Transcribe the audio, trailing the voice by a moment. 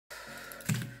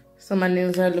So my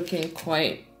nails are looking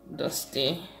quite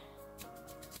dusty.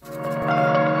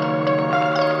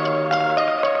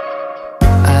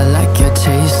 I like your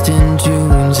taste in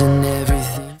dunes and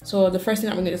everything. So the first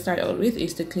thing I'm going to start out with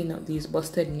is to clean up these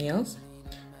busted nails.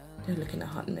 They're looking a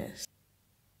hot mess.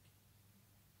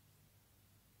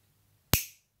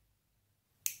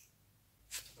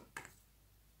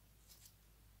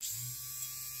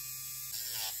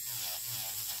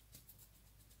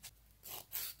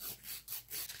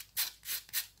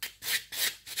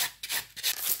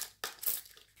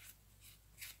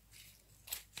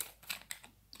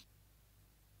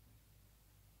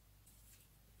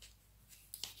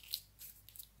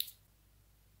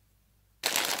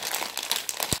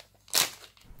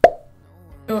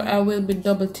 So I will be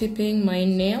double tipping my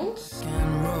nails.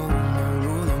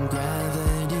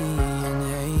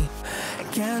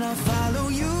 Can I follow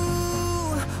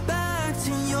you back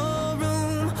to your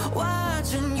room,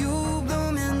 watching you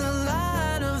bloom in the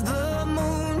light of the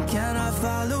moon? Can I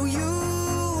follow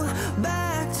you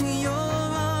back to your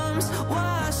arms,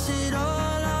 wash it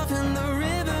all off in the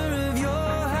river of your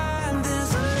heart?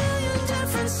 There's a million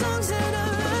different songs that I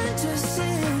learned to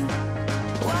sing,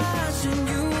 watching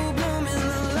you bloom in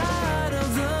the light of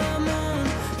the moon.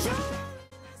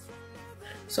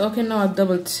 So okay, now I've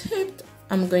double tipped.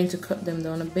 I'm going to cut them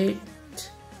down a bit.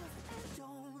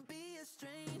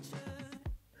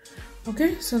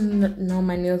 Okay, so now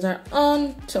my nails are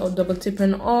on. So double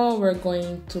tipping all, we're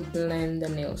going to blend the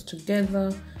nails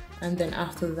together, and then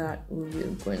after that we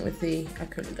will go in with the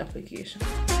acrylic application.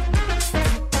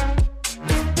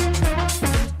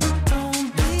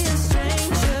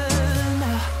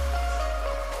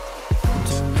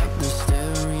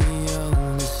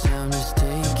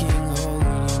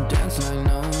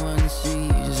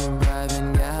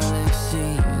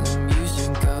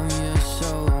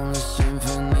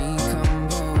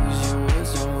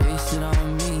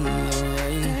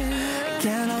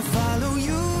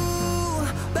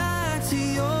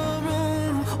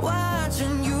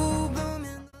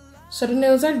 So the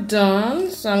nails are done,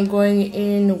 so I'm going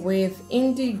in with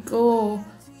Indigo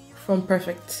from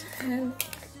Perfect 10.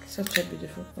 Such a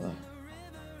beautiful color.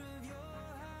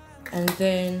 And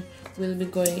then we'll be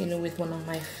going in with one of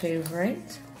my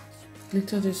favorite.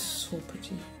 Glitter is so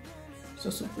pretty.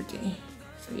 So pretty.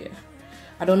 So yeah.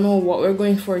 I don't know what we're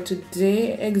going for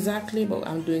today exactly, but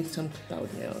I'm doing some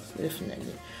cloud nails,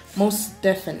 definitely. Most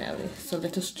definitely. So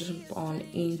let us jump on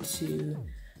into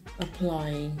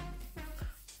applying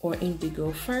or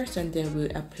indigo first, and then we'll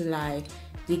apply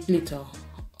the glitter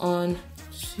onto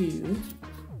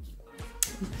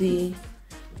the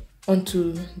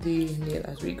nail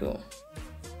as we go.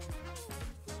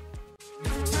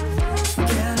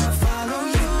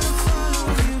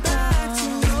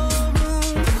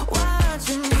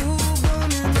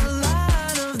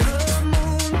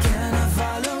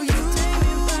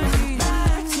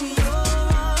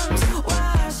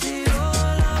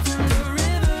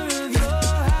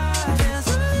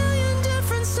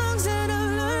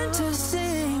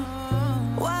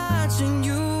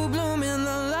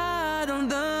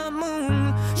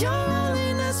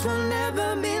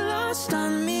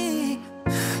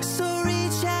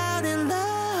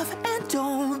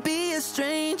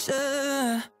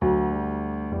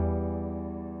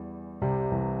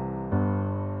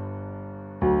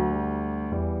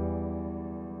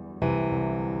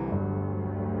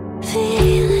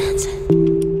 Feelings,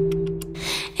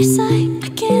 it's like I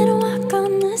can't walk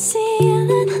on the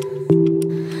ceiling.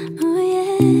 Oh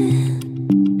yeah,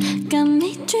 got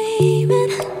me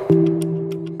dreaming,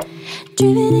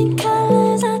 dreaming in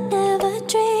colors I never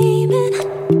dreamed.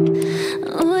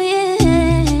 Oh yeah,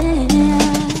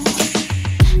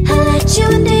 I let you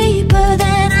in deeper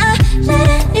than I let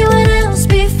anyone else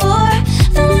before.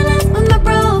 Fell in love with my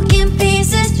broken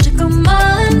pieces, took them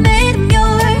all and made them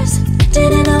yours.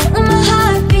 Didn't know my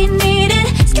heartbeat needed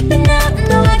skipping out,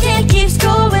 no I can't keep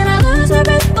score. When I lose my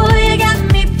breath, boy, you got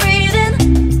me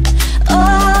breathing.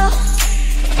 Oh,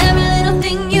 every little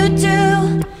thing you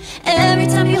do, every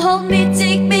time you hold me,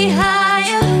 take me high.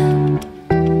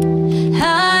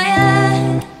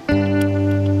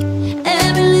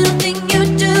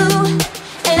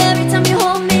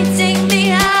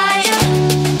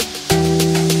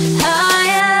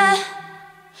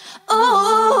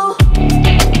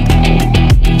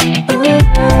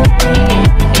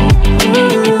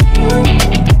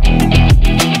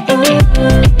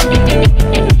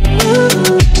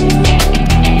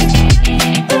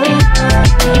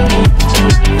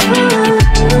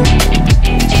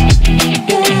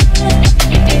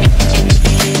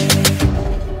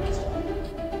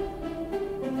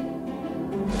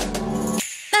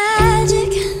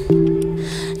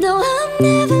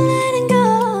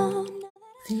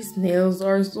 nails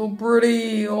are so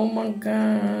pretty. Oh my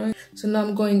god. So now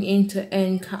I'm going in to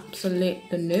encapsulate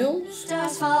the nails.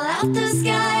 Stars fall out the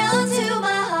sky onto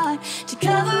my heart to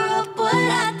cover up what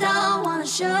I don't wanna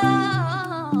show.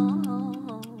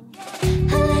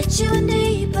 I let you in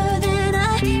deeper than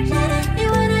I let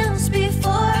anyone else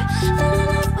before. Fell in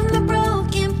love with my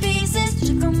broken pieces,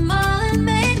 took them all and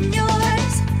made them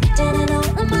yours. Didn't know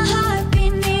what my heart be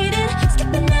needing.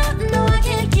 Skipping out, no I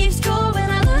can't keep score. When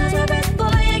I lose my breath,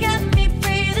 boy, you got me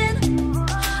breathing.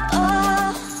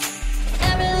 Oh,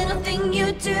 every little thing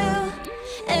you do,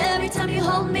 every time you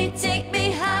hold me, take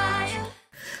me higher.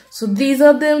 So these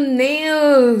are them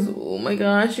nails. Oh my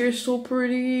gosh, you're so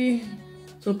pretty.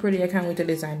 So pretty, I can't wait to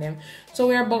design them. So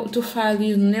we're about to file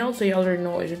these nails, so you already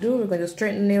know what to do. We're going to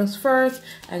straighten the nails first,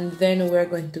 and then we're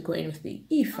going to go in with the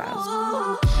e-files.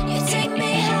 You take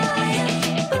me higher,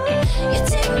 you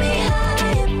take me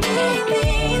higher, baby,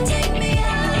 you take me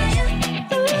higher,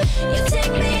 you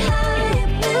take me higher,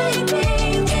 baby,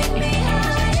 you take me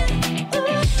higher,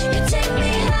 you take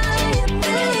me higher,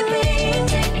 baby, you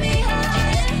take me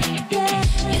higher, yeah,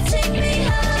 you take me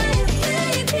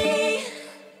higher, baby.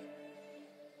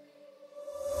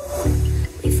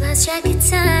 We've lost track of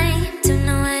time, don't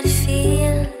know how to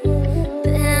feel,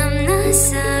 but I'm not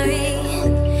sorry.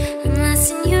 I'm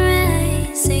lost in your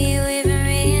eyes, are you even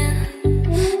real?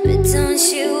 But don't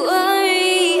you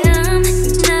worry, I'm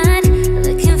not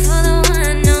looking for the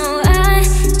one, no, I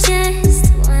just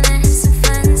wanna have some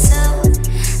fun. So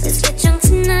let's get drunk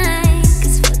tonight,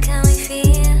 cause fuck how we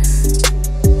feel.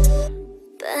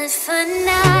 But for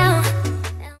now,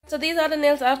 so these are the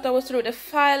nails after I was through the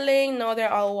filing. Now they're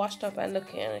all washed up and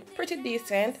looking pretty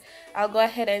decent. I'll go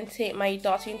ahead and take my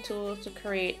dotting tool to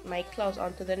create my clouds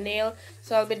onto the nail.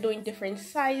 So I'll be doing different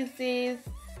sizes,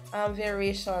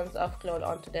 variations of cloud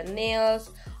onto the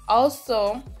nails.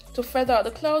 Also, to feather out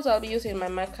the clouds, I'll be using my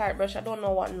mica brush. I don't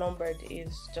know what number it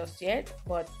is just yet,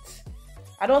 but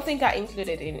I don't think I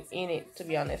included it in it, to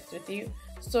be honest with you.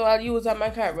 So I'll use a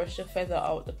mica brush to feather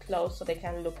out the clouds so they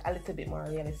can look a little bit more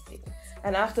realistic.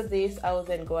 And after this, I will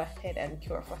then go ahead and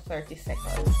cure for 30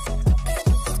 seconds.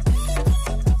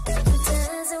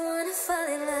 sometimes I wanna fall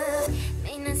in love.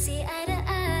 May not see eye to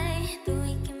eye, but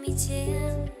we can be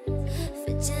chill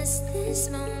for just this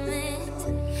moment.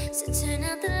 So turn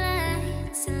out the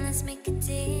lights and let's make a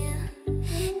deal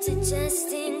to just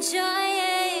enjoy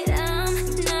it.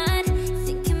 I'm not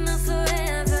thinking about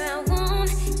forever. I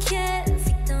won't care if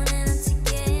we don't end up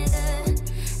together.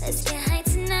 Let's get high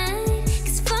tonight,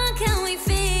 cause fuck how we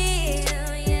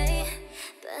feel, yeah.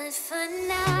 But for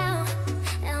now,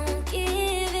 I won't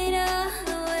give it all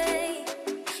away,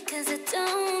 cause I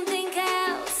don't think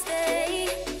I'll stay.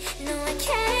 No, I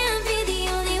can't be the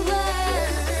only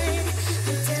one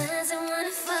who doesn't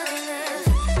wanna fall in love.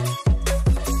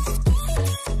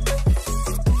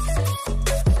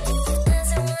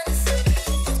 Doesn't wanna fall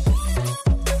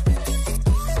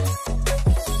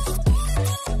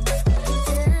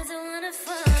doesn't wanna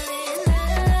fall in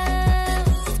love.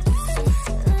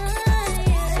 Oh,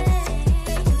 yeah.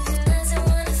 Doesn't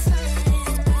wanna fall in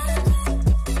love.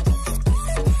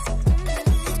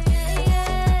 Yeah.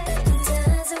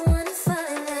 Doesn't wanna fall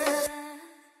in love.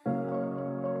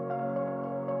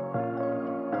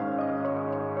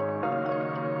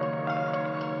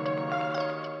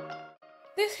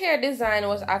 This hair design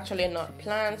was actually not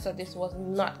planned, so this was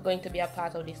not going to be a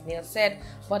part of this nail set,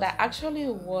 but I actually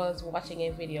was watching a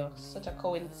video. Such a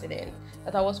coincidence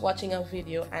that I was watching a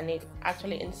video and it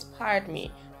actually inspired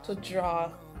me to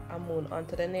draw a moon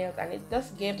onto the nails, and it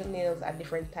just gave the nails a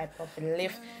different type of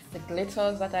lift. The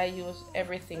glitters that I used,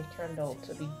 everything turned out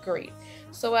to be great.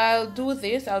 So I'll do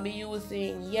this. I'll be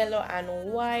using yellow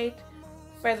and white,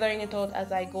 feathering it out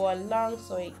as I go along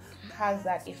so it has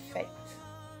that effect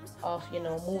of, you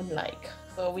know, moon-like.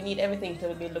 So we need everything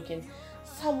to be looking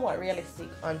somewhat realistic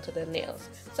onto the nails.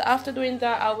 So after doing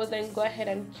that, I will then go ahead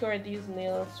and cure these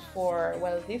nails for,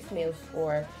 well, this nail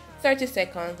for 30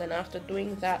 seconds, and after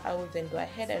doing that, I will then go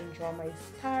ahead and draw my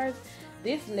stars.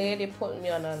 This lady put me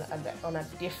on a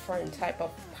different type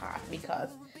of path, because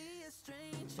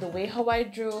the way how I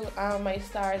drew my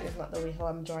stars is not the way how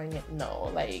I'm drawing it now.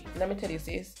 Like, let me tell you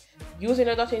this, using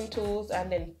the dotting tools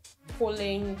and then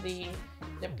pulling the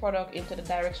product into the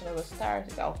direction of the stars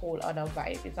is a whole other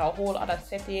vibe. It's a whole other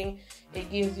setting. It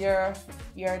gives your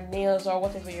nails or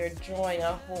whatever you're drawing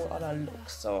a whole other look.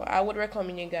 So I would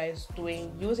recommend you guys going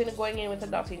in with a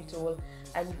dotting tool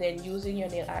and then using your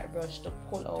nail art brush to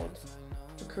pull out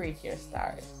to create your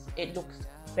stars. It looks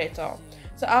better.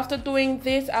 So after doing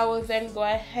this, I will then go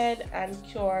ahead and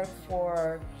cure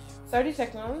for 30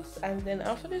 seconds, and then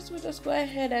after this we'll just go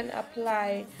ahead and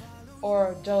apply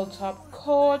or gel top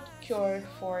coat, cure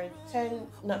for 10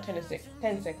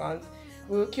 seconds.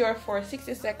 We'll cure for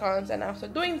 60 seconds, and after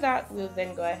doing that, we'll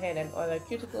then go ahead and oil our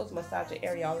cuticles, massage the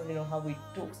area. I already know how we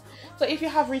do. So if you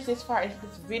have reached this far into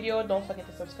this video, don't forget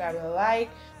to subscribe and like,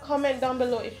 comment down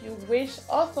below if you wish.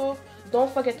 Also,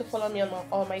 don't forget to follow me on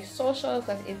all my socials,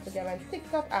 that's Instagram and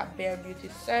TikTok at Bare Beauty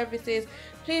Services.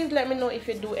 Please let me know if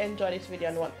you do enjoy this video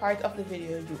and what part of the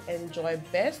video you enjoy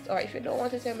best, or if you don't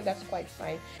want to tell me, that's quite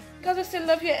fine, because I still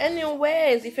love you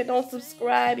anyways. If you don't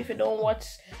subscribe, if you don't watch,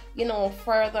 you know,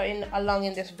 further along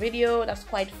in this video, that's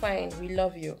quite fine. We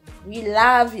love you. We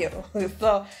love you.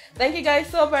 So thank you guys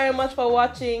so very much for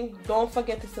watching. Don't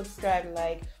forget to subscribe and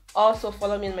like. Also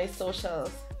follow me in my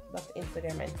socials, that's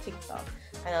Instagram and TikTok,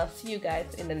 and I'll see you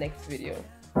guys in the next video.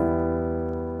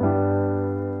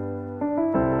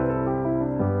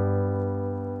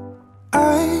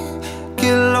 I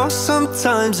get lost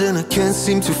sometimes and I can't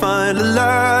seem to find a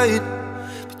light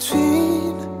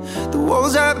between the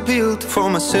walls I built for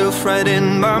myself right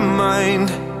in my mind.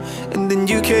 And then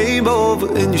you came over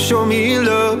and you showed me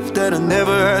love that I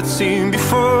never had seen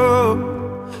before.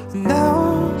 And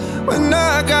now when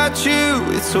I got you,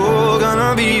 it's all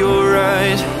gonna be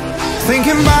alright.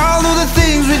 Thinking about all the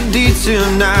things we did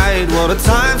tonight. What a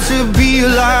time to be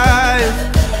alive.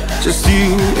 Just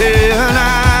you and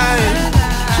I.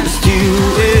 Just you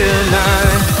and I.